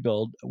how we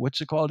build. What's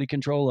the quality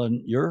control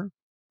on your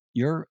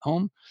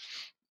home?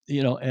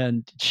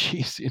 And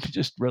geez, it's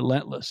just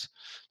relentless.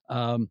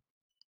 Um,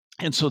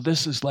 and so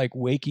this is like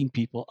waking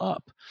people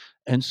up.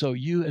 And so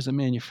you as a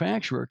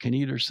manufacturer can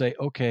either say,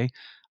 okay,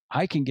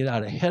 I can get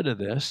out ahead of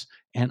this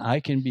and I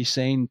can be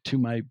saying to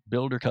my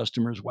builder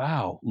customers,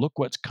 wow, look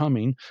what's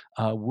coming.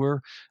 We're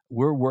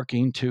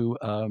working to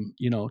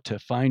to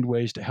find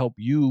ways to help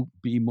you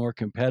be more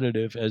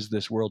competitive as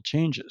this world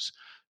changes.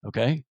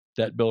 Okay.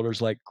 That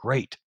builder's like,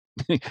 great.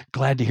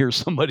 Glad to hear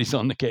somebody's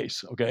on the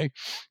case. Okay.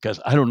 Because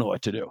I don't know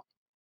what to do.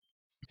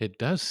 It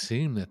does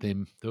seem that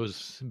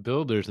those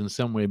builders in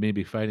some way may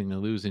be fighting a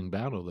losing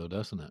battle, though,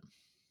 doesn't it?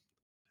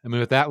 I mean,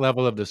 with that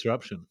level of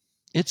disruption.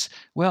 It's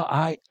well,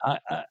 I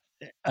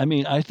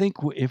mean, I think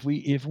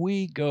if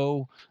we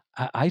go,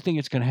 I think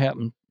it's going to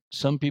happen.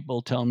 Some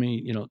people tell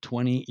me,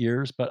 20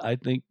 years, but I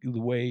think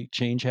the way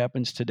change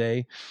happens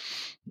today,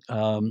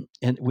 and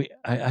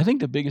I think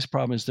the biggest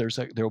problem is there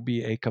will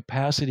be a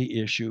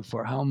capacity issue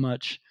for how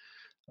much.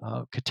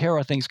 Qatar,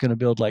 I think, is going to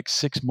build like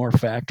 6 more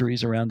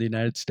factories around the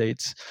United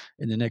States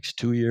in the next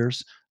 2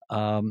 years.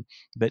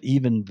 But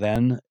even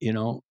then,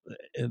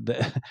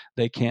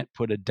 they can't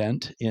put a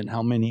dent in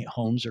how many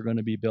homes are going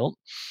to be built.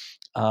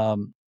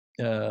 Um,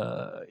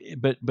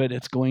 but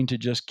it's going to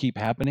just keep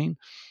happening.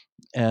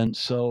 And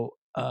so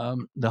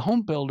the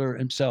home builder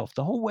himself,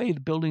 the whole way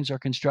the buildings are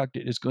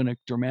constructed is going to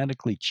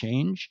dramatically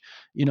change,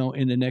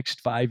 in the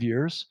next 5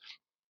 years.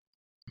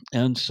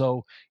 And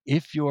so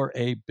if you're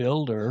a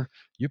builder,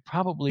 you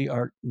probably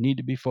need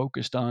to be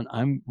focused on,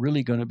 I'm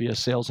really going to be a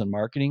sales and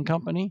marketing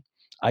company.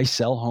 I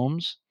sell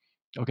homes.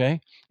 Okay.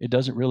 It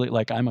doesn't really,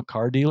 like, I'm a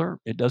car dealer.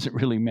 It doesn't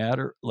really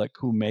matter like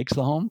who makes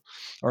the home,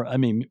 or I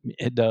mean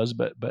it does,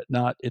 but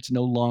not, it's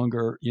no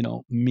longer,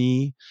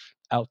 me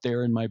out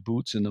there in my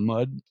boots in the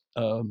mud,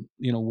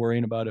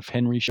 worrying about if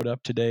Henry showed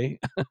up today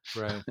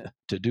Right.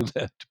 to do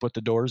that, to put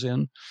the doors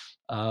in.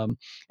 Um,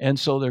 and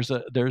so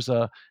there's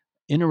a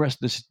interest.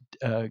 This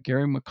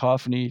Gary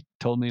McCaffrey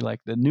told me, like,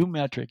 the new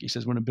metric. He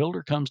says, when a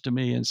builder comes to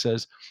me and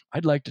says,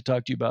 "I'd like to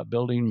talk to you about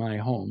building my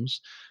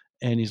homes,"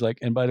 and he's like,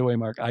 "And by the way,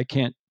 Mark, I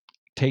can't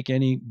take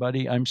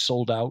anybody. I'm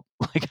sold out.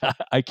 Like,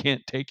 I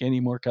can't take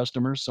any more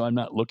customers, so I'm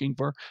not looking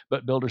for."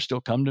 But builders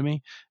still come to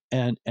me,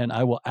 and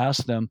I will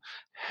ask them,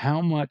 "How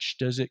much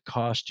does it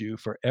cost you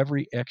for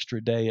every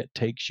extra day it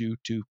takes you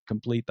to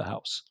complete the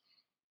house?"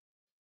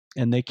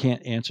 And they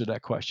can't answer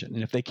that question.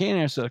 And if they can't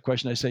answer that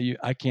question, I say,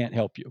 I can't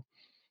help you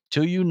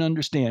till you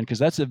understand, because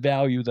that's a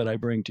value that I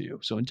bring to you.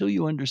 So until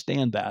you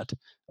understand that,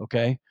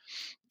 okay,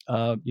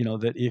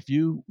 that if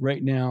you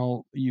right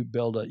now you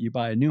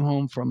buy a new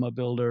home from a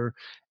builder,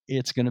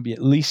 it's going to be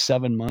at least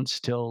 7 months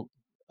till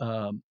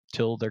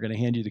they're going to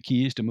hand you the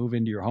keys to move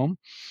into your home.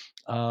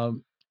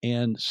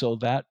 And so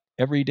that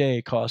every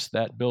day costs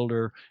that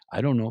builder, I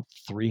don't know,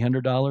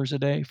 $300 a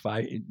day.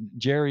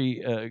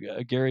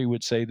 Gary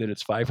would say that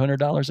it's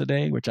 $500 a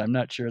day, which I'm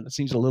not sure. That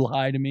seems a little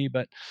high to me.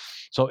 But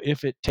so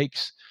if it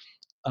takes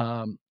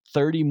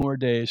 30 more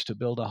days to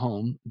build a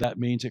home, that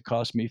means it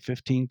costs me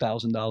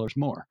 $15,000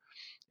 more.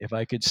 If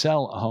I could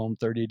sell a home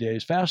 30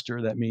 days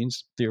faster, that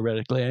means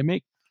theoretically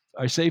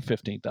I save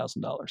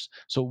 $15,000.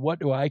 So what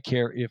do I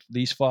care if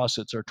these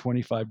faucets are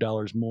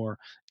 $25 more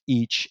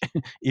each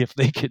if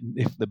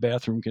the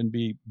bathroom can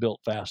be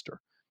built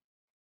faster?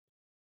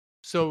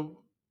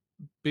 So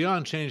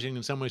beyond changing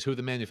in some ways who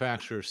the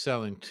manufacturer is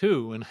selling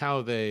to and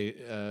how they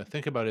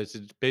think about it,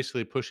 it's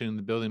basically pushing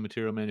the building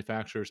material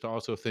manufacturers to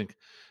also think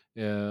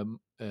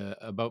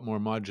about more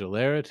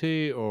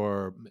modularity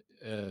or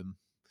um,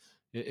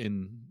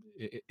 in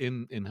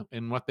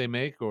in what they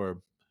make, or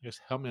I guess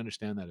help me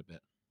understand that a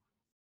bit.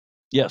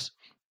 Yes.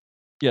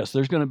 Yes,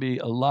 there's going to be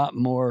a lot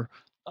more.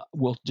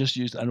 We'll just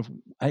use. I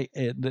don't.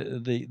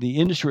 The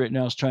industry right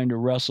now is trying to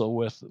wrestle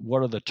with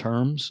what are the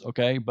terms.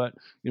 Okay, but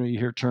you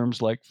hear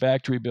terms like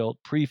factory built,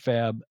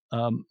 prefab,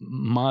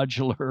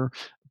 modular,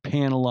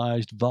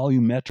 panelized,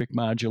 volumetric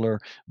modular.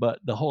 But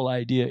the whole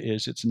idea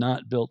is it's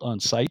not built on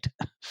site.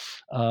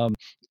 um,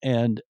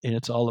 and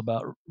it's all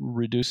about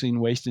reducing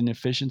waste and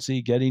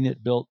efficiency, getting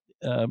it built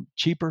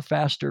cheaper,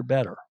 faster,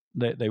 better.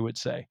 They would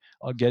say,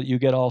 you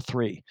get all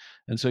three,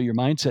 and so your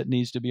mindset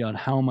needs to be on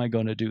how am I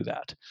going to do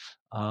that.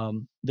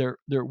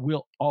 There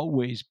will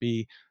always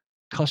be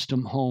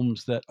custom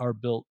homes that are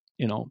built,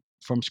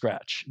 from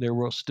scratch. There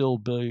will still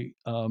be,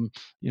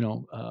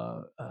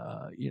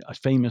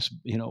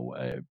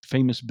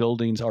 famous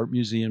buildings, art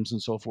museums,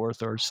 and so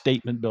forth, or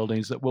statement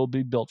buildings that will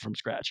be built from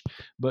scratch.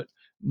 But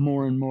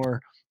more and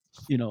more,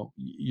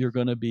 you're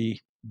going to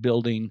be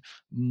building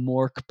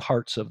more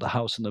parts of the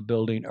house, and the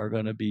building are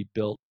going to be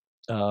built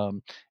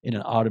in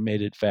an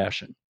automated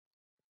fashion.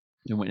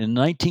 In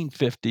the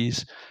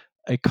 1950s,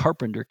 a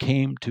carpenter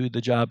came to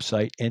the job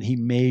site and he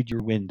made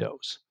your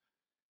windows.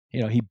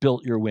 He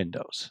built your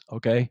windows.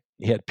 Okay,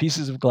 he had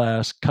pieces of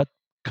glass, cut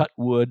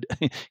wood.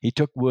 He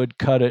took wood,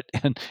 cut it,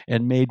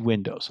 and made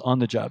windows on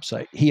the job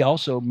site. He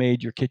also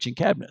made your kitchen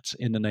cabinets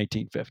in the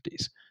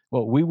 1950s.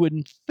 Well, we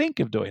wouldn't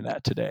think of doing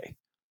that today.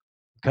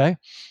 Okay,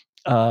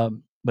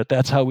 but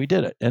that's how we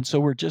did it. And so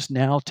we're just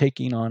now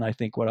taking on, I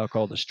think, what I'll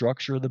call the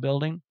structure of the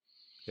building.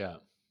 Yeah,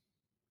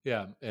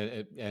 yeah,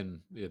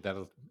 and yeah,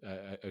 that'll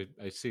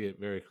I see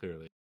it very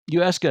clearly.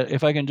 You ask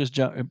if I can just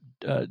jump.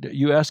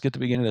 You ask at the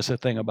beginning of this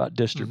thing about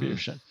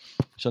distribution.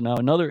 So now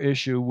another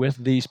issue with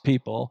these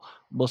people,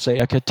 we'll say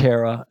a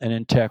Katera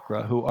and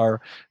Integra, who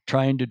are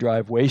trying to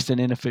drive waste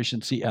and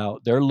inefficiency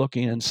out. They're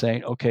looking and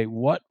saying, okay,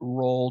 what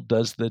role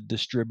does the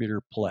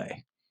distributor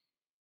play?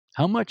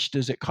 How much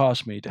does it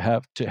cost me to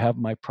have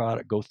my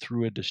product go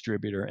through a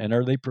distributor, and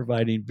are they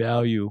providing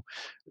value,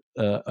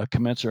 a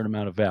commensurate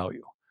amount of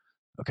value?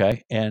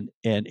 Okay, and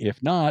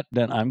if not,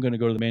 then I'm going to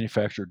go to the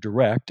manufacturer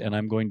direct, and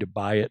I'm going to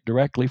buy it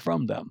directly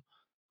from them.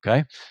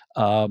 Okay,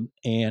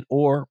 and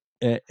or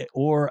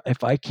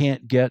if I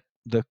can't get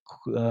the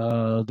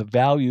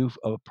value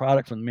of a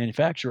product from the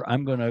manufacturer,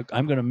 I'm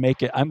gonna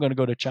make it. I'm going to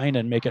go to China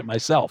and make it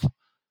myself.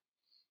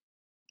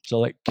 So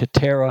like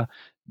Katera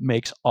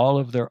makes all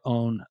of their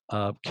own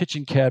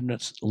kitchen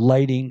cabinets,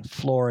 lighting,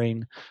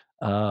 flooring,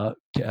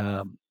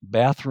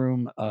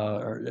 bathroom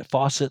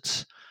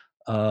faucets,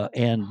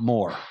 and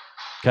more.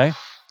 Okay.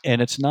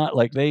 And it's not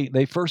like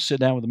they first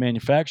sit down with the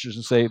manufacturers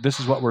and say, this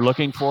is what we're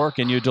looking for.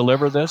 Can you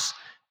deliver this?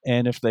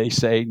 And if they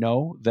say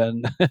no,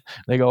 then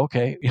they go,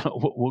 okay,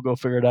 we'll go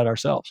figure it out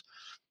ourselves.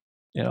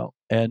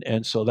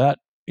 And so that,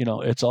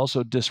 it's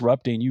also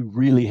disrupting. You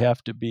really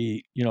have to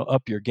be,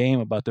 up your game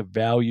about the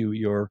value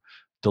you're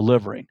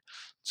delivering.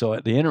 So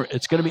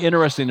it's going to be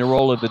interesting, the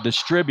role of the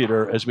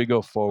distributor as we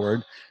go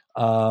forward.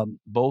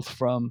 Both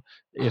from,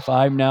 if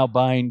I'm now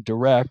buying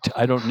direct,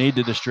 I don't need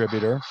the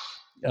distributor.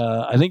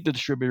 I think the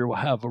distributor will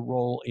have a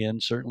role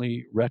in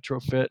certainly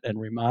retrofit and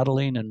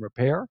remodeling and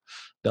repair.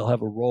 They'll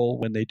have a role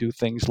when they do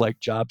things like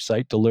job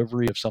site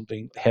delivery of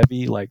something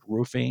heavy like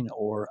roofing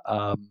or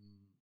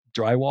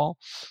drywall.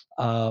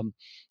 Um,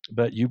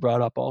 but you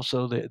brought up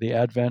also the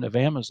advent of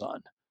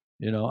Amazon.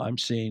 I'm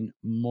seeing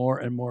more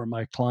and more of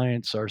my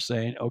clients are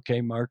saying,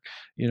 okay, Mark,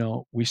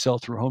 we sell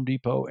through Home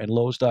Depot and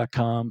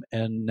Lowe's.com,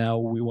 and now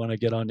we want to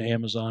get onto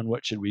Amazon.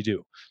 What should we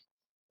do?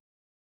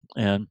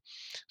 And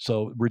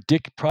so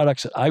ridiculous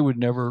products that I would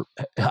never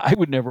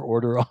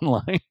order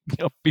online.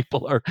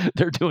 People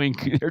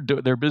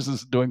their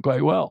business is doing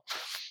quite well.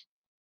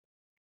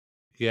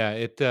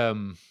 Yeah,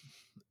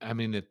 I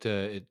mean,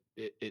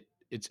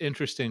 it's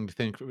interesting to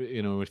think,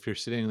 if you're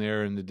sitting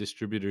there in the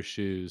distributor's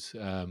shoes,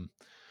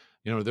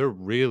 they're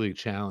really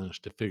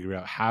challenged to figure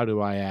out how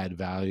do I add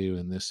value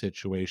in this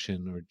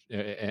situation,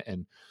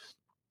 and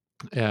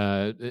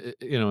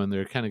and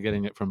they're kind of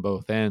getting it from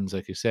both ends,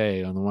 like you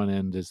say. On the one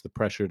end is the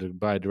pressure to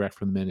buy direct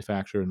from the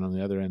manufacturer, and on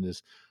the other end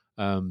is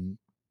um,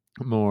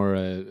 more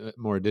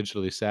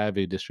digitally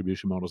savvy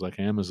distribution models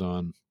like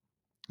Amazon.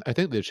 I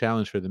think the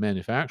challenge for the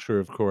manufacturer,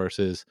 of course,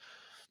 is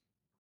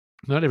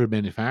not every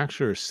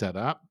manufacturer is set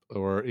up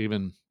or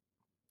even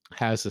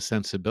has a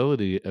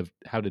sensibility of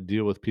how to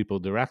deal with people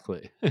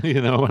directly.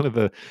 One of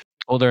the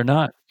Oh, they're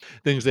not.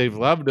 things they've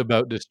loved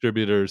about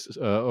distributors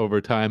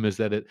over time is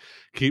that it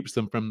keeps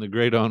them from the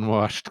great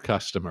unwashed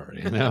customer.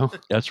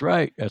 That's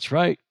right. That's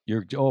right.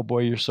 Oh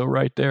boy, you're so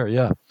right there.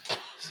 Yeah.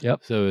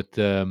 Yep. So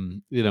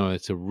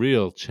it's a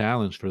real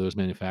challenge for those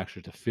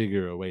manufacturers to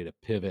figure a way to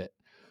pivot,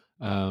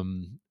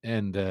 and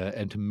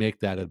to make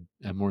that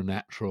a more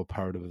natural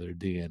part of their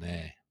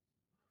DNA.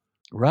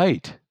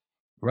 Right.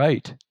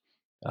 Right.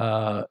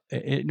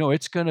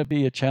 It's going to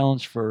be a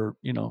challenge for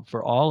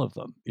all of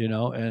them.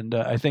 And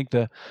I think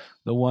the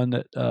one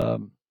that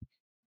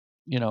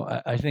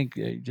I think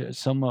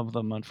some of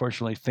them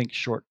unfortunately think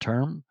short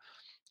term.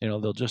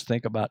 They'll just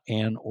think about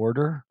an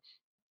order,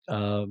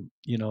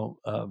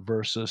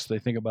 versus they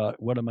think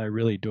about what am I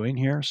really doing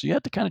here. So you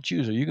have to kind of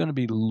choose: are you going to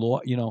be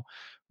what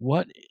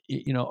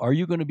are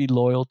you going to be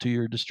loyal to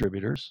your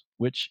distributors,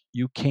 which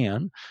you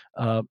can,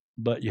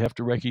 but you have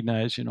to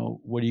recognize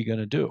what are you going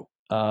to do.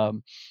 Or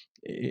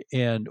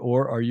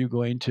are you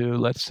going to,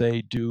 let's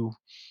say,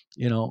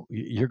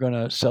 you're going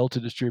to sell to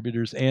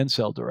distributors and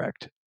sell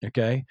direct,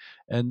 okay,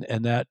 and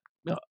that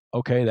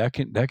okay,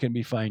 that can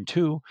be fine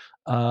too,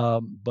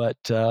 but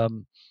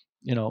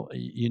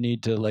you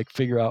need to like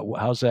figure out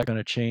how's that going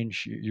to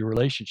change your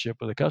relationship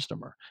with the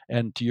customer.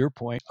 And to your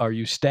point, are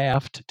you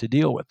staffed to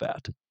deal with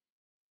that?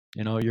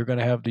 You're going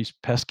to have these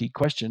pesky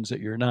questions that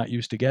you're not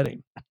used to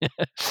getting. Are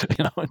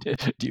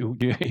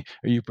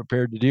you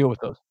prepared to deal with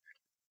those?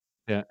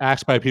 Yeah,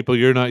 asked by people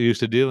you're not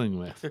used to dealing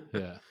with.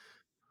 Yeah.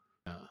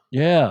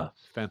 Yeah.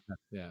 Fantastic.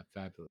 Yeah,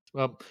 fabulous.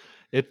 Well,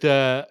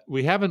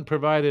 we haven't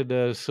provided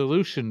a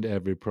solution to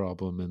every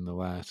problem in the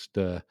last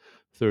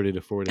 30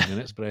 to 40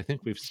 minutes, but I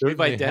think we've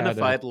certainly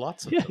identified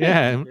lots of them.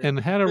 Yeah, and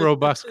had a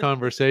robust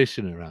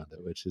conversation around it,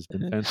 which has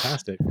been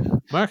fantastic.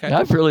 Mark,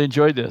 I've really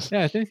enjoyed this.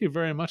 Yeah, thank you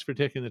very much for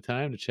taking the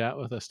time to chat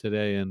with us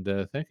today, and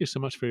thank you so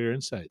much for your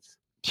insights.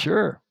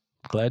 Sure.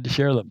 Glad to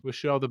share them.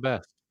 Wish you all the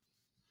best.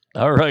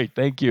 All right.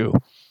 Thank you.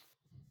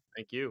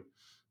 Thank you.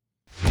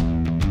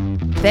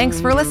 Thanks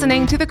for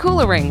listening to The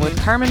Coolering with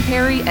Carmen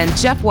Perry and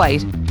Jeff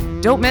White.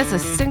 Don't miss a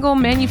single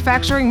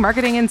manufacturing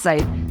marketing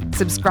insight.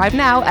 Subscribe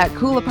now at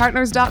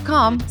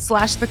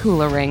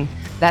KulaPartners.com/thecoolering.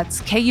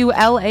 That's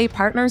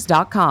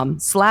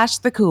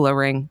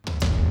KULAPartners.com/thecoolering.